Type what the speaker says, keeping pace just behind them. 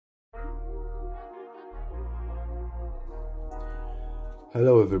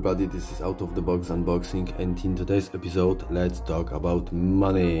Hello everybody, this is Out of the Box Unboxing, and in today's episode let's talk about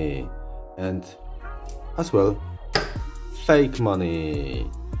money and as well fake money.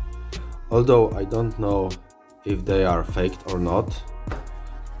 Although I don't know if they are faked or not,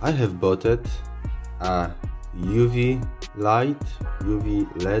 I have bought it a UV LED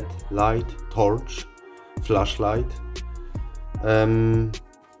light, torch, flashlight, and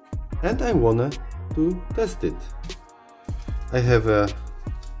I wanted to test it. I have a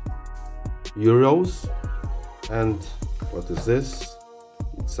Euros, and what is this?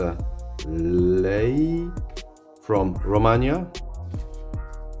 It's a lei from Romania.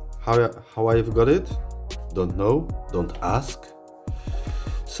 How I've got it? Don't know, don't ask.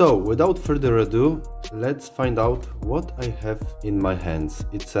 So without further ado, let's find out what I have in my hands.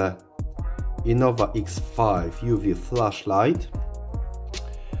 It's a INOVA X5 UV flashlight.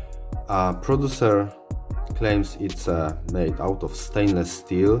 Producer claims it's made out of stainless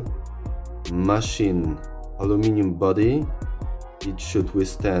steel, machine aluminum body. It should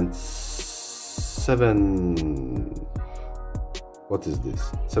withstand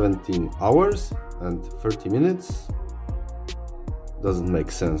 17 hours and 30 minutes. Doesn't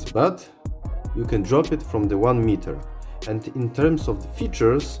make sense, but you can drop it from the 1 meter. And in terms of the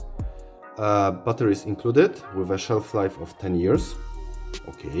features, batteries included with a shelf life of 10 years.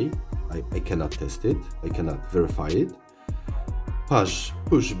 Okay, I cannot test it, I cannot verify it. Push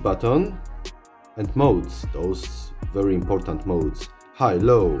button and modes, those very important modes: high,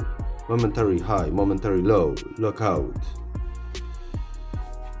 low, momentary high, momentary low, lockout.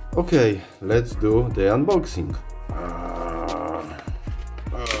 Okay, let's do the unboxing.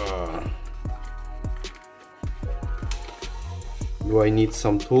 Do I need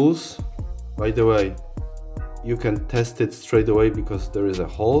some tools? By the way, you can test it straight away because there is a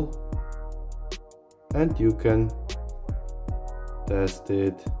hole, and you can test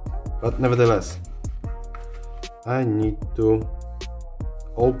it, but nevertheless I need to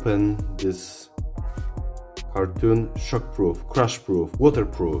open this cartoon. Shockproof, crushproof,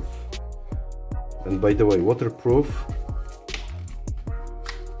 waterproof. And by the way, waterproof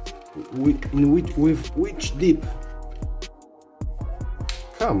with which dip?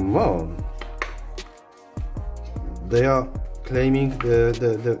 Come on. They are claiming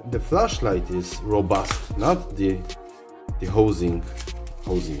the flashlight is robust, not the hosing,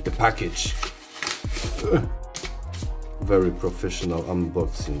 the package. Very professional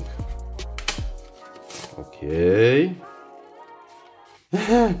unboxing. Okay.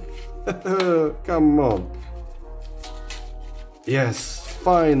 Come on. Yes,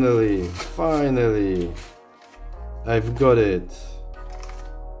 finally, I've got it.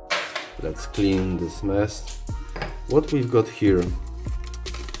 Let's clean this mess. What we've got here,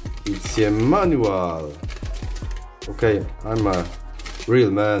 it's a manual. Okay, I'm a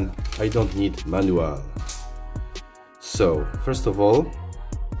real man, I don't need manual. So first of all,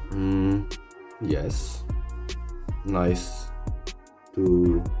 yes, nice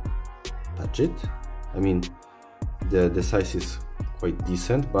to touch it. I mean, the size is quite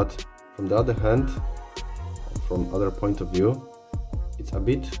decent, but from the other hand, from other point of view, it's a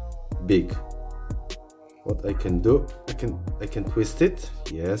bit big. What I can do, I can twist it.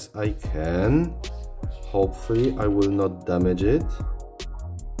 Yes, I can. Hopefully I will not damage it.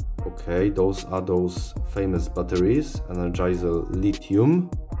 Okay, those are those famous batteries, Energizer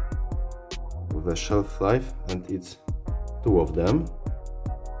lithium, with a shelf life, and it's 2 of them.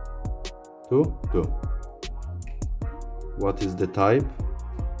 Two. What is the type?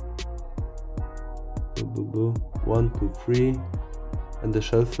 1, 2, 3, and the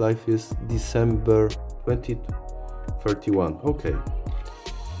shelf life is December 2031. Okay,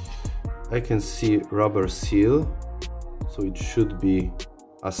 I can see rubber seal, so it should be,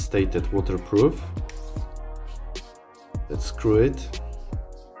 as stated, waterproof. Let's screw it.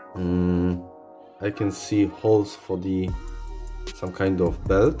 I can see holes for some kind of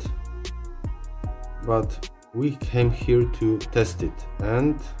belt, but we came here to test it,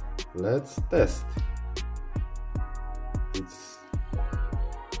 and let's test.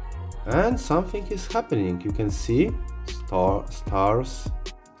 And something is happening. You can see stars,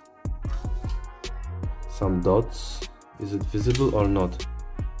 some dots. Is it visible or not?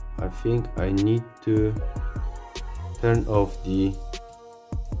 I think I need to turn off the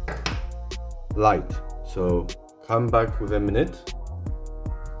light, so come back with a minute.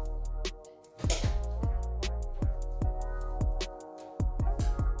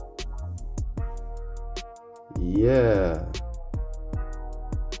 Yeah,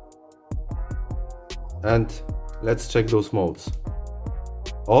 and let's check those modes: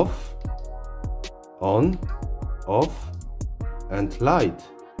 off, on, off, and light.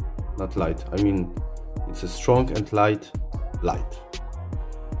 Not light, I mean it's a strong and light light.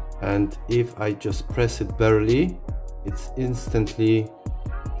 And if I just press it barely, it's instantly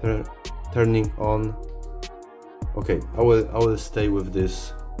turning on. Okay, I will stay with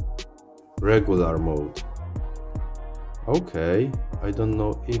this regular mode. Okay, I don't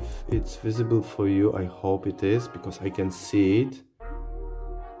know if it's visible for you. I hope it is, because I can see it,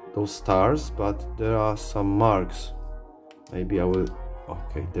 those stars, but there are some marks. Maybe I will.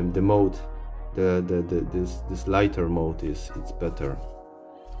 Okay, the mode, this lighter mode it's better.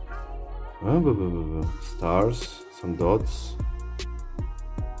 Stars, some dots.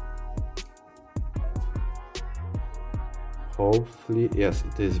 Hopefully, yes,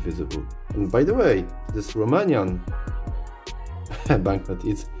 it is visible. And by the way, this Romanian banknote,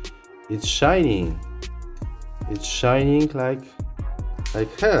 it's shining. It's shining like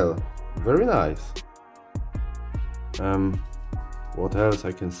hell. Very nice. What else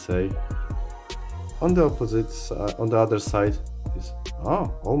I can say? On the opposite side, on the other side is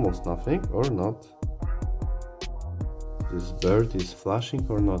almost nothing, or not. This bird is flashing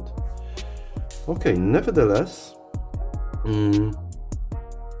or not. Okay, nevertheless,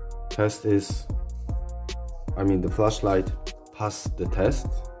 test is, I mean the flashlight passed the test.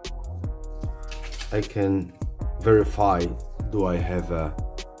 I can verify, do I have a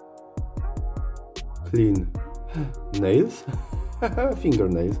clean nails?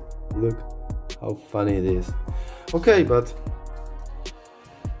 Fingernails. Look how funny it is. Okay, but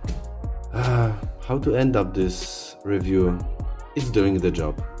how to end up this review? It's doing the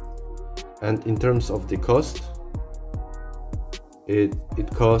job. And in terms of the cost, it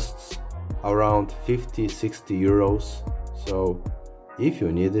costs around 50-60 euros. So if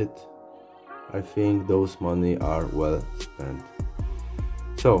you need it, I think those money are well spent.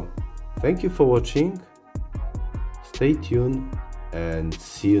 So thank you for watching. Stay tuned and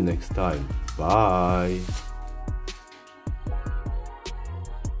see you next time. Bye.